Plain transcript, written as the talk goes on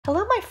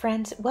Hello my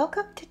friends,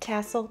 welcome to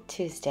Tassel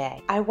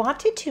Tuesday. I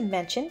wanted to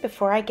mention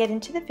before I get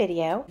into the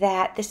video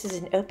that this is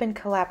an open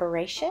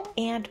collaboration,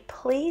 and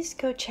please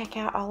go check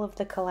out all of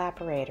the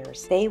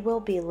collaborators. They will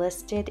be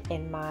listed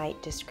in my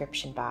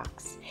description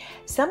box.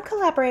 Some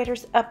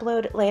collaborators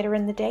upload later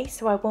in the day,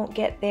 so I won't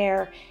get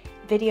their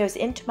videos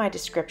into my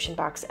description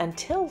box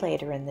until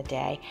later in the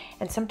day,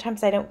 and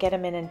sometimes I don't get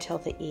them in until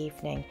the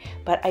evening,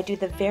 but I do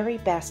the very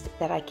best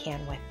that I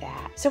can with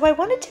that. So I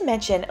wanted to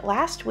mention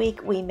last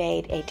week we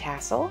made a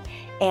tassel,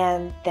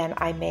 and then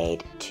I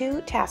made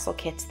 2 tassel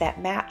kits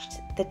that matched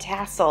the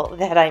tassel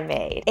that I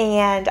made.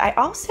 And I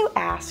also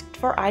asked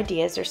for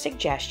ideas or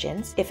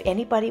suggestions if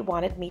anybody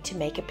wanted me to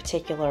make a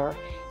particular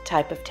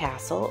type of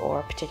tassel or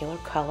a particular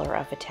color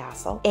of a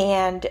tassel.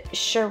 And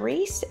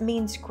Charisse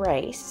means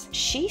Grace,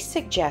 she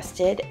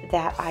suggested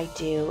that I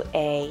do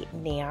a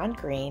neon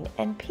green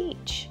and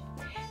peach.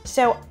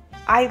 So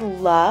I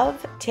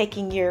love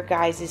taking your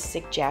guys'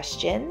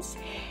 suggestions,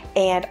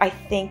 and I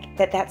think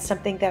that that's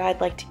something that I'd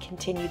like to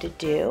continue to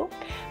do.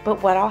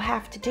 But what I'll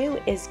have to do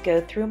is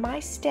go through my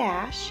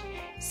stash,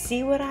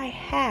 see what I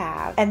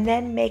have, and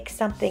then make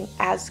something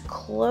as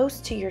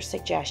close to your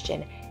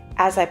suggestion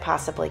as I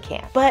possibly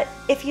can. But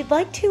if you'd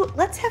like to,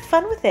 let's have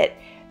fun with it.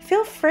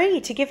 Feel free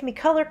to give me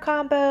color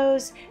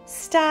combos,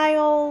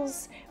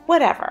 styles,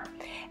 whatever.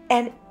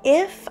 And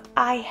if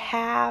I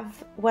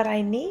have what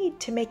I need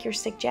to make your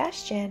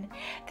suggestion,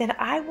 then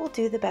I will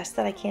do the best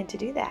that I can to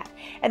do that.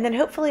 And then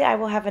hopefully I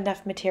will have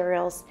enough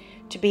materials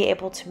to be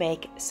able to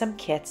make some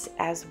kits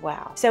as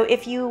well. So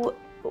if you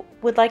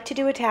would like to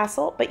do a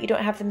tassel, but you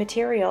don't have the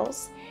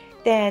materials,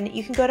 then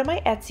you can go to my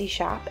Etsy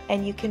shop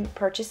and you can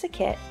purchase a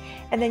kit,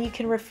 and then you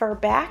can refer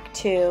back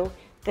to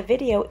the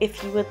video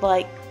if you would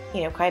like,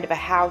 kind of a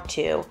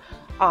how-to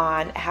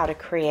on how to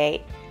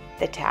create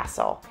the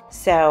tassel.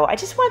 So I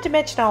just wanted to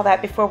mention all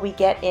that before we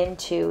get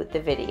into the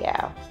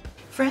video.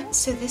 Friends,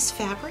 so this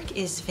fabric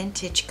is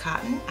vintage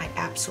cotton. I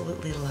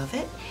absolutely love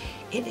it.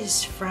 It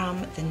is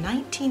from the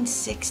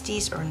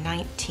 1960s or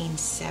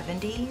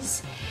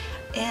 1970s,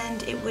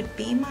 and it would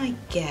be my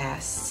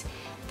guess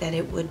that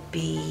it would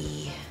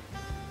be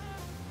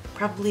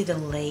probably the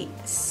late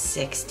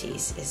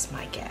 60s is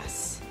my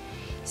guess.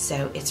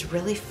 So it's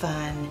really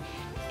fun.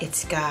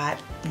 It's got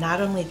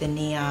not only the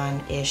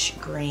neon-ish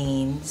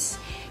greens,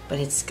 but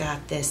it's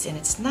got this, and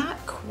it's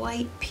not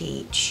quite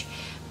peach,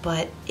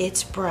 but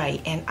it's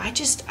bright. And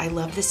I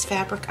love this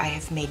fabric. I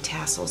have made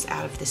tassels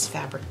out of this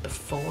fabric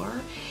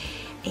before.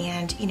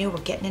 And we're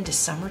getting into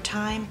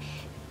summertime.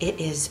 It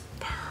is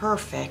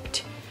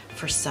perfect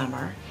for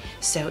summer.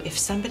 So if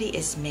somebody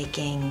is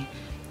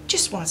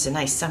just wants a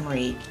nice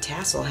summery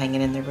tassel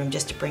hanging in their room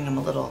just to bring them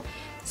a little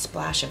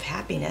splash of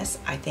happiness,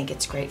 I think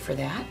it's great for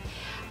that.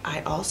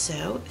 I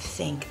also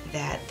think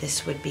that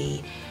this would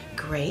be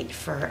great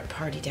for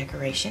party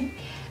decoration.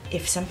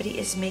 If somebody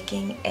is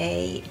making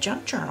a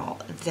junk journal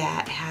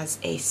that has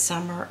a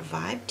summer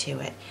vibe to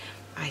it,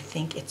 I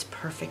think it's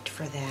perfect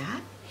for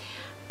that.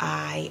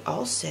 I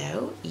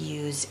also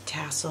use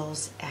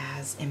tassels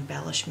as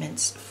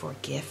embellishments for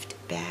gift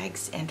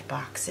bags and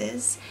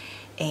boxes,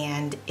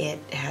 and it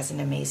has an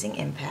amazing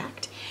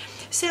impact.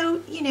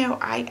 So,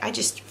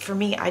 for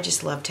me, I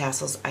just love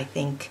tassels. I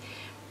think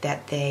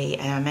that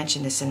and I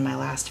mentioned this in my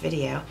last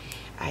video,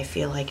 I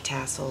feel like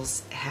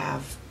tassels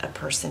have a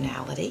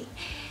personality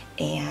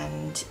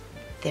and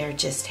they're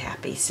just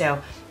happy.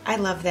 So I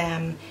love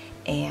them,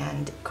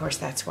 and of course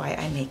that's why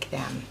I make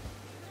them.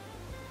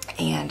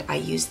 And I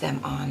use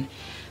them on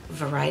a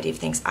variety of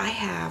things. I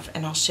have,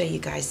 and I'll show you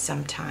guys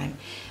sometime,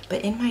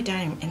 but in my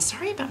dining room, and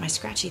sorry about my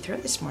scratchy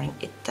throat this morning,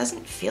 it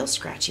doesn't feel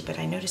scratchy, but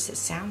I notice it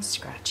sounds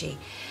scratchy.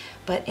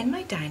 But in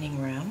my dining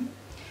room,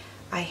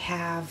 I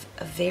have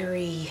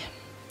a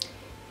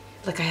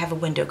I have a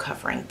window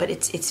covering, but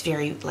it's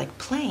very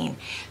plain.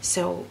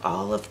 So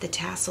all of the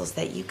tassels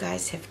that you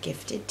guys have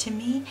gifted to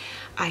me,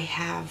 I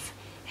have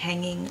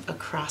hanging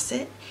across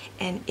it,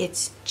 and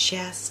it's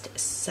just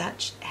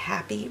such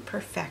happy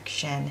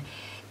perfection.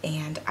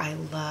 And I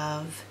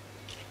love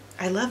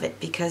it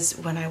because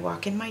when I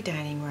walk in my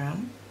dining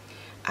room,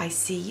 I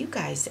see you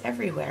guys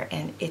everywhere,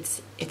 and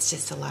it's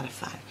just a lot of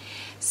fun.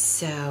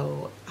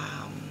 So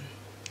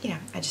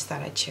I just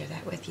thought I'd share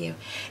that with you.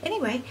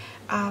 Anyway,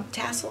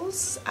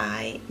 tassels,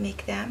 I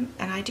make them,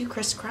 and I do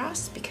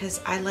crisscross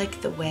because I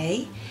like the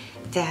way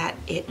that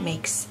it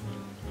makes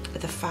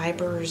the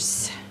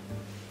fibers,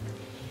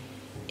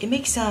 it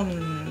makes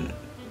them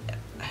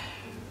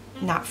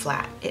not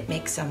flat. It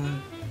makes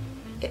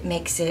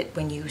it,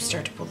 when you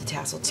start to pull the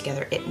tassel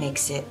together, it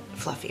makes it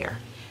fluffier.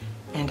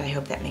 And I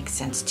hope that makes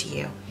sense to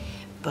you.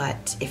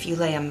 But if you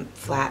lay them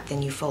flat,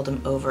 then you fold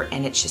them over,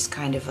 and it's just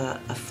kind of a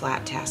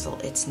flat tassel.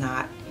 It's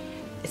not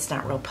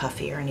real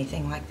puffy or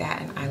anything like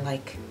that.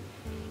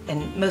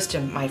 And most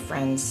of my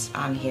friends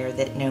on here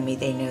that know me,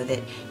 they know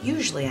that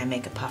usually I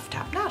make a puff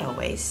top. Not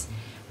always,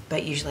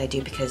 but usually I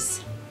do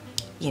because,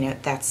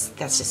 that's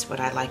just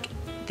what I like.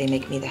 They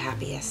make me the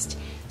happiest.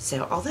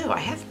 So although I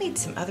have made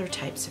some other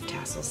types of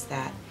tassels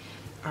that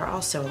are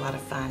also a lot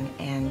of fun,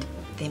 and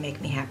they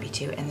make me happy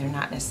too, and they're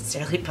not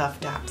necessarily puff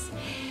tops.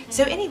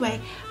 So anyway,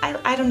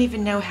 I don't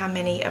even know how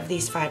many of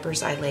these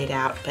fibers I laid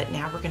out, but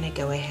now we're going to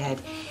go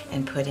ahead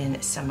and put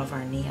in some of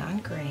our neon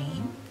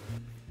green.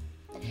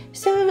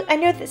 So I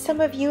know that some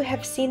of you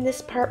have seen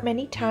this part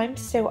many times,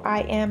 so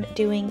I am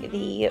doing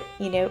the,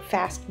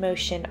 fast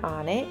motion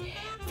on it.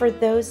 For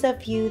those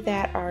of you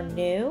that are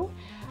new,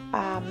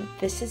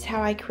 this is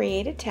how I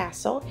create a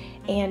tassel,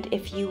 and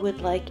if you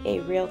would like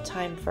a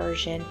real-time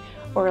version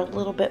or a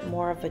little bit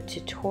more of a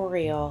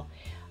tutorial,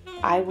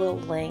 I will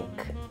link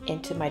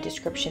into my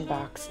description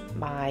box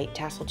my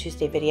Tassel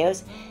Tuesday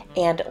videos,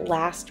 and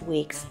last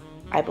week's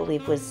I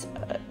believe was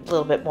a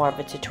little bit more of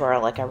a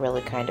tutorial, like I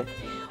really kind of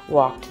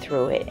walked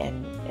through it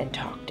and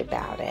talked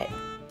about it.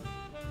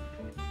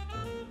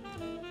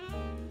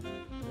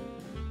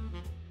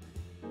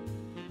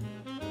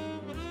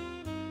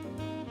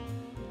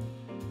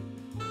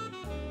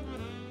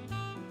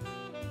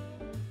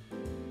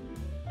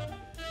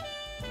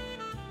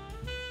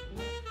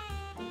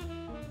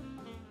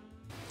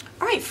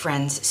 All right,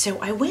 friends, so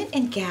I went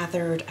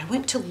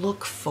to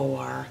look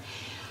for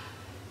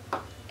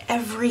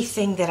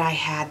everything that I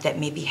had that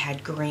maybe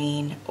had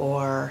green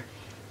or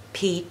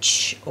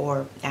peach,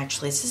 or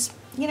actually this is,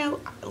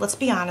 let's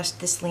be honest,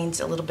 this leans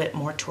a little bit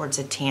more towards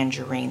a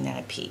tangerine than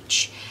a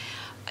peach,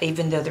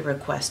 even though the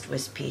request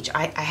was peach.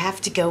 I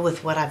have to go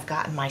with what I've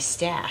got in my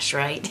stash,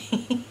 right?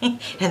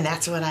 And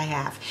that's what I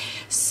have.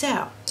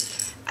 So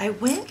I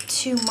went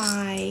to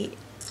my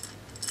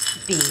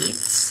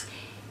beads,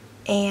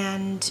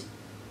 and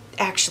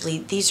actually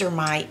these are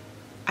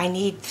I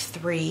need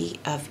 3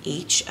 of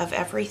each of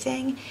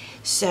everything.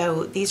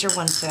 So these are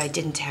ones that I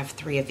didn't have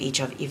 3 of each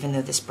of, even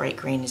though this bright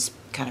green is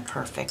kind of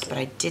perfect, but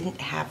I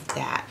didn't have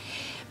that.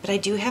 But I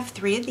do have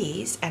 3 of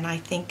these, and I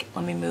think,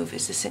 let me move,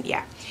 is this in?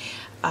 Yeah.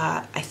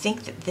 I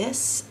think that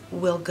this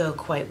will go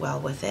quite well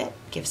with it.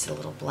 Gives it a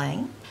little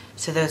bling.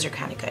 So those are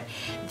kind of good.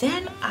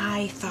 Then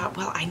I thought,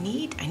 well, I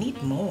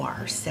need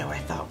more. So I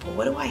thought, well,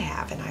 what do I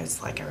have? And I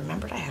was like, I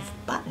remembered I have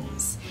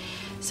buttons.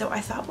 So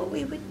I thought what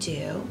we would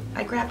do,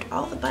 I grabbed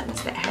all the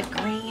buttons that had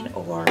green,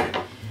 or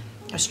I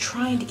was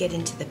trying to get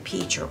into the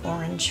peach or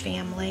orange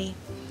family.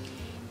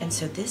 And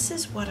so this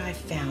is what I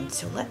found.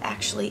 So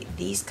actually,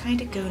 these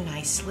kind of go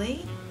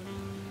nicely.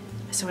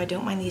 So I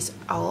don't mind these,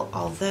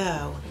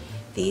 although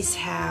these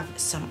have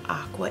some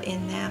aqua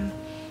in them.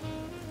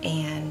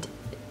 And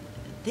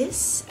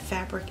this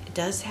fabric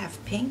does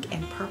have pink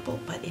and purple,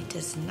 but it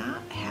does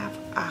not have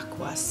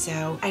aqua.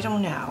 So I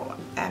don't know.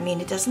 I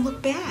mean, it doesn't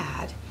look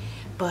bad,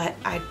 but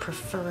I'd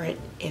prefer it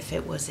if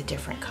it was a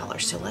different color.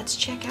 So let's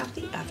check out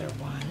the other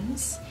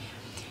ones.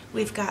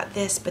 We've got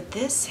this, but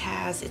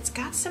it's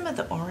got some of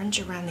the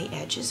orange around the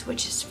edges,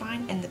 which is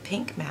fine, and the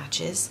pink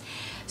matches.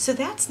 So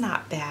that's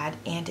not bad,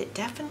 and it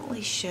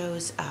definitely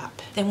shows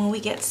up. Then when we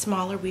get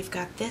smaller, we've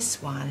got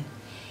this one,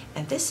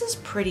 and this is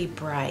pretty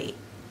bright,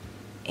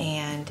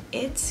 and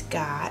it's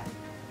got,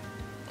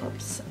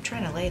 oops, I'm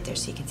trying to lay it there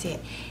so you can see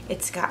it.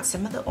 It's got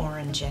some of the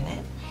orange in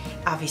it.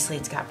 Obviously,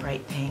 it's got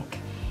bright pink.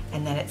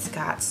 And then it's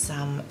got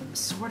some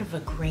sort of a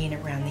green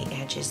around the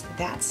edges.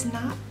 That's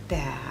not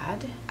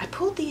bad. I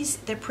pulled these,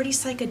 they're pretty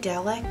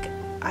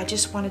psychedelic. I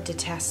just wanted to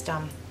test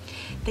them.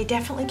 They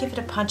definitely give it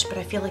a punch, but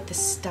I feel like the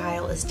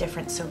style is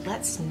different, so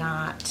let's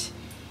not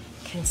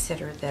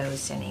consider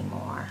those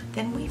anymore.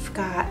 Then we've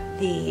got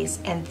these,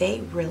 and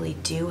they really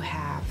do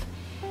have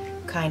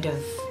kind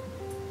of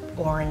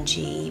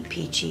orangey,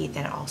 peachy,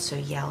 then also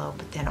yellow,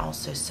 but then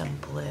also some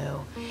blue.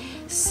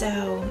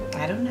 So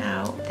I don't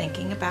know,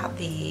 thinking about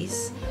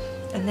these.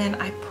 And then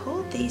I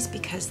pulled these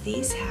because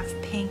these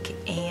have pink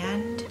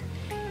and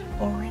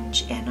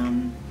orange in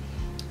them,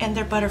 and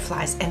they're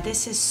butterflies, and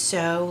this is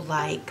so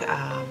like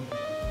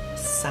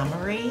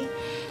summery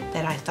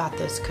that I thought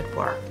those could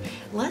work.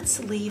 Let's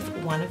leave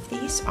one of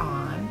these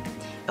on.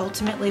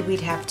 Ultimately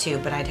we'd have 2,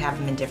 but I'd have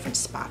them in different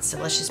spots, so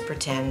let's just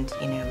pretend,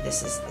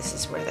 this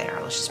is where they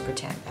are. Let's just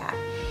pretend that.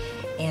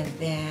 And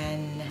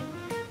then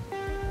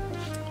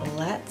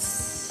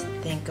let's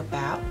think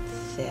about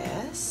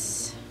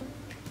this.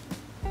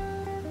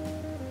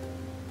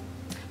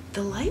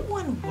 The light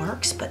one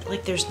works, but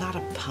like there's not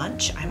a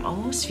punch. I'm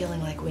almost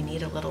feeling like we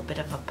need a little bit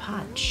of a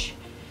punch.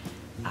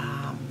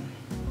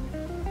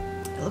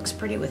 It looks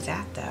pretty with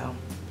that though.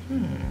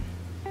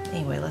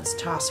 Anyway, let's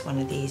toss one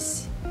of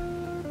these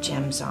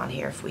gems on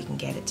here if we can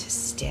get it to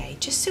stay,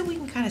 just so we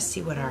can kind of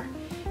see what our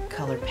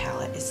color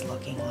palette is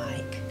looking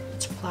like.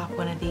 Let's plop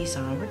one of these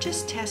on. We're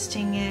just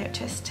testing it,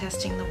 just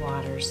testing the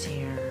waters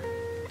here.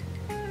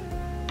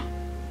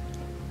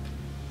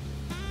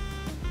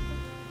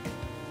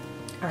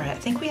 All right, I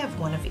think we have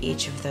one of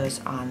each of those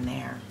on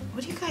there.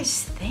 What do you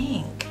guys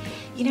think?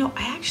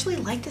 I actually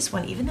like this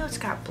one, even though it's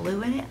got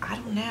blue in it. I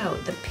don't know,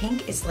 the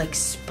pink is like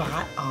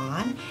spot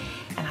on,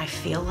 and I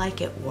feel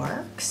like it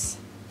works.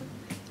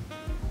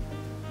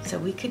 So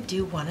we could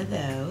do one of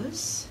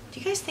those. Do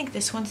you guys think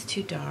this one's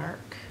too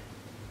dark?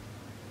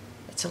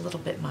 It's a little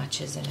bit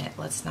much, isn't it?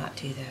 Let's not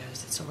do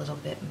those. It's a little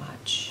bit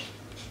much.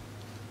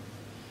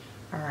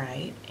 All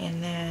right,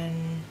 and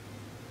then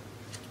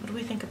what do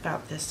we think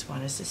about this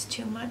one? Is this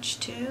too much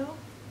too?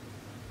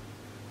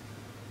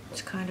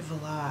 It's kind of a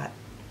lot.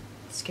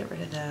 Let's get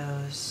rid of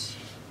those.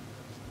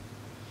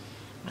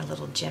 My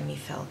little Jemmy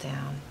fell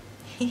down.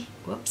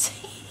 Whoops.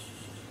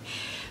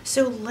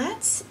 So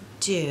let's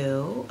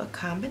do a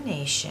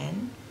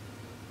combination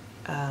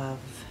of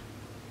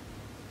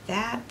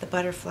that, the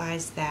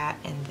butterflies, that,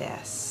 and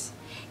this.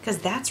 Because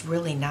that's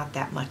really not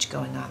that much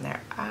going on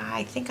there.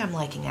 I think I'm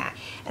liking that.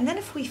 And then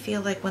if we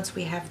feel like, once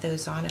we have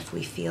those on, if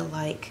we feel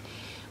like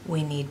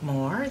we need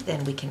more,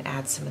 then we can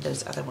add some of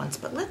those other ones.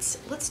 But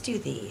let's do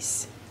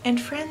these. And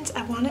friends,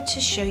 I wanted to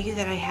show you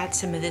that I had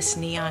some of this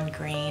neon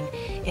green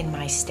in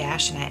my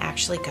stash, and I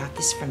actually got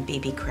this from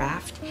BB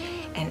Craft.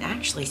 And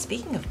actually,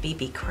 speaking of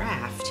BB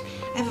Craft,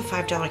 I have a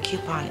 $5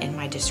 coupon in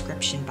my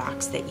description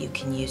box that you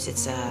can use.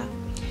 It's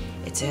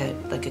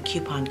like a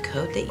coupon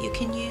code that you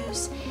can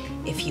use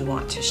if you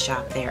want to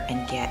shop there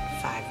and get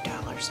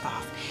 $5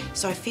 off.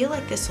 So I feel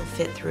like this will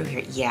fit through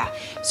here. Yeah,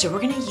 so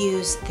we're gonna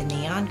use the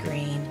neon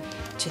green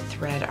to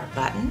thread our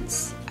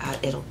buttons.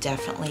 It'll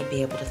definitely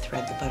be able to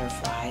thread the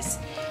butterflies.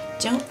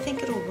 Don't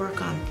think it'll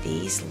work on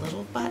these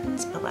little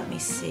buttons, but let me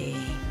see.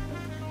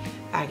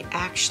 I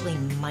actually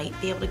might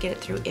be able to get it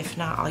through. If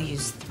not, I'll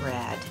use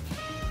thread.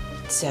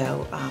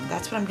 So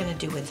that's what I'm gonna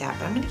do with that.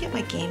 But I'm gonna get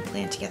my game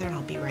plan together and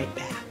I'll be right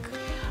back.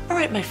 All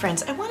right, my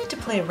friends, I wanted to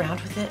play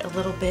around with it a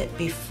little bit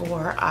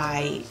before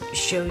I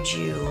showed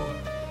you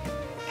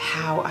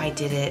how I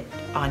did it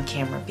on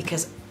camera,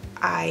 because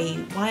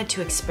I wanted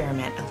to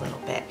experiment a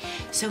little bit.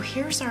 So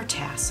here's our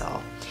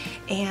tassel,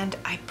 and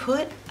I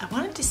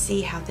wanted to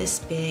see how this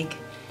big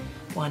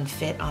one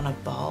fit on a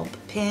bulb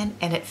pin,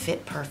 and it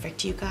fit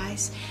perfect, you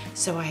guys.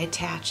 So I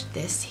attached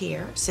this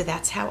here, so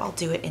that's how I'll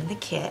do it in the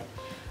kit.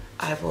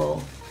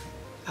 I'll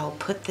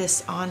put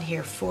this on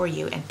here for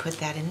you and put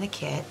that in the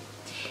kit,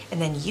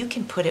 and then you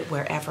can put it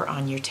wherever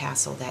on your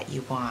tassel that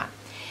you want.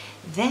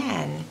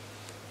 Then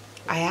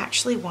I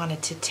actually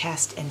wanted to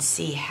test and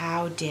see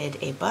how did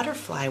a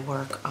butterfly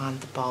work on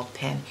the bulb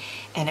pin,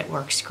 and it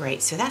works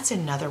great. So that's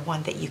another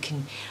one that you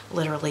can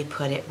literally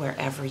put it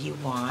wherever you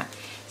want.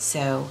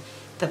 So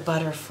the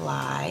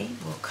butterfly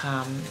will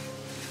come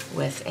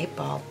with a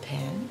bulb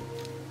pin,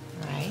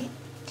 right?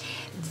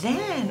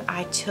 Then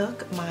I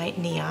took my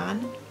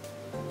neon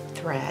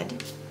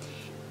thread.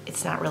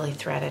 It's not really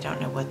thread, I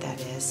don't know what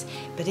that is.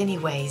 But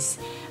anyways,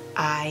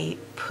 I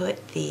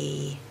put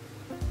the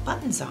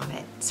buttons on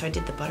it. So I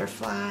did the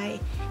butterfly,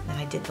 and then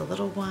I did the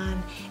little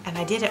one, and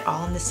I did it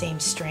all in the same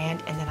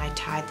strand, and then I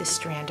tied the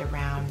strand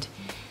around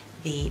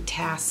the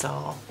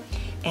tassel.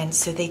 And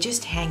so they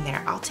just hang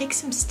there. I'll take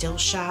some still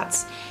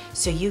shots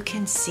so you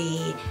can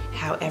see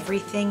how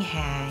everything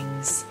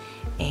hangs,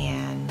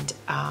 and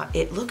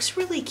it looks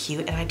really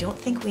cute, and I don't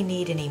think we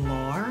need any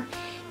more,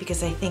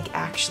 because I think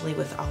actually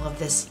with all of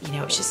this, you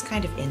know, it's just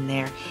kind of in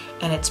there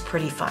and it's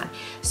pretty fun.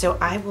 So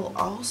I will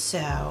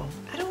also,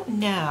 I don't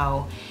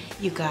know,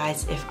 you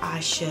guys, if I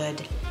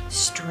should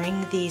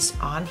string these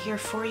on here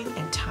for you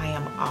and tie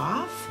them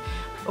off,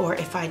 or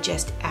if I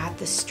just add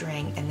the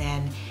string and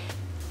then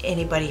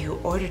anybody who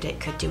ordered it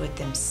could do it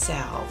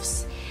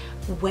themselves.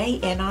 Weigh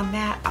in on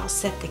that. I'll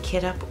set the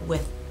kit up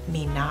with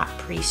me not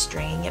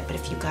pre-stringing it, but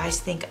if you guys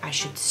think I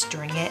should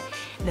string it,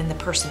 then the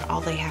person,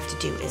 all they have to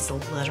do is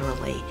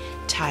literally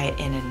tie it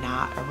in a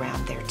knot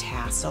around their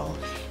tassel.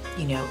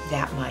 You know,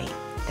 that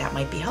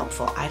might be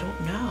helpful. I don't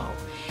know.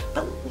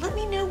 But let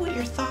me know what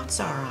your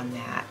thoughts are on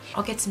that.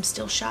 I'll get some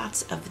still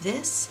shots of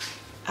this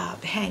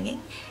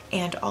hanging,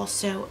 and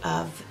also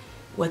of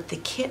what the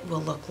kit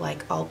will look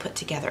like all put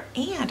together.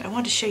 And I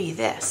want to show you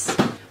this.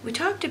 We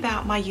talked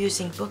about my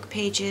using book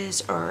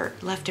pages or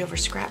leftover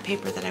scrap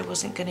paper that I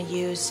wasn't going to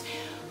use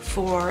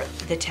for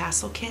the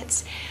tassel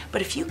kits.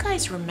 But if you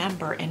guys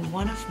remember, in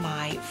one of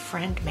my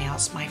friend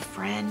mails, my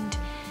friend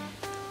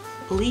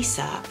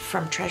Lisa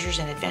from Treasures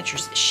and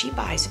Adventures, she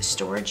buys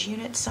storage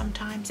units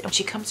sometimes, and when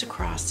she comes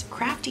across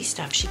crafty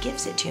stuff, she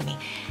gives it to me.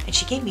 And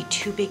she gave me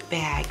 2 big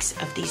bags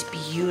of these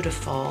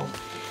beautiful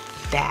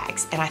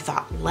bags, and I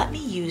thought, let me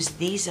use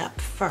these up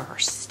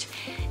first,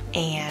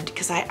 and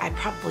because I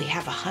probably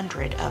have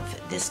 100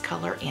 of this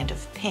color and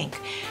of pink,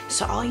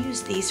 so I'll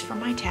use these for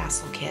my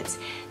tassel kits.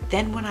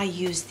 Then when I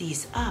use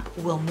these up,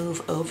 we'll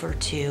move over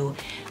to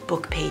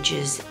book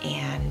pages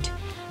and,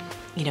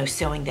 you know,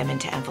 sewing them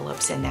into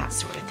envelopes and that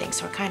sort of thing.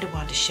 So I kind of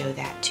wanted to show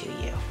that to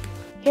you.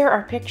 Here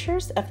are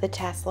pictures of the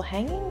tassel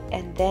hanging,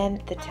 and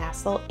then the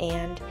tassel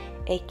and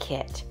a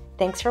kit.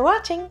 Thanks for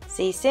watching.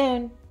 See you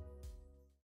soon.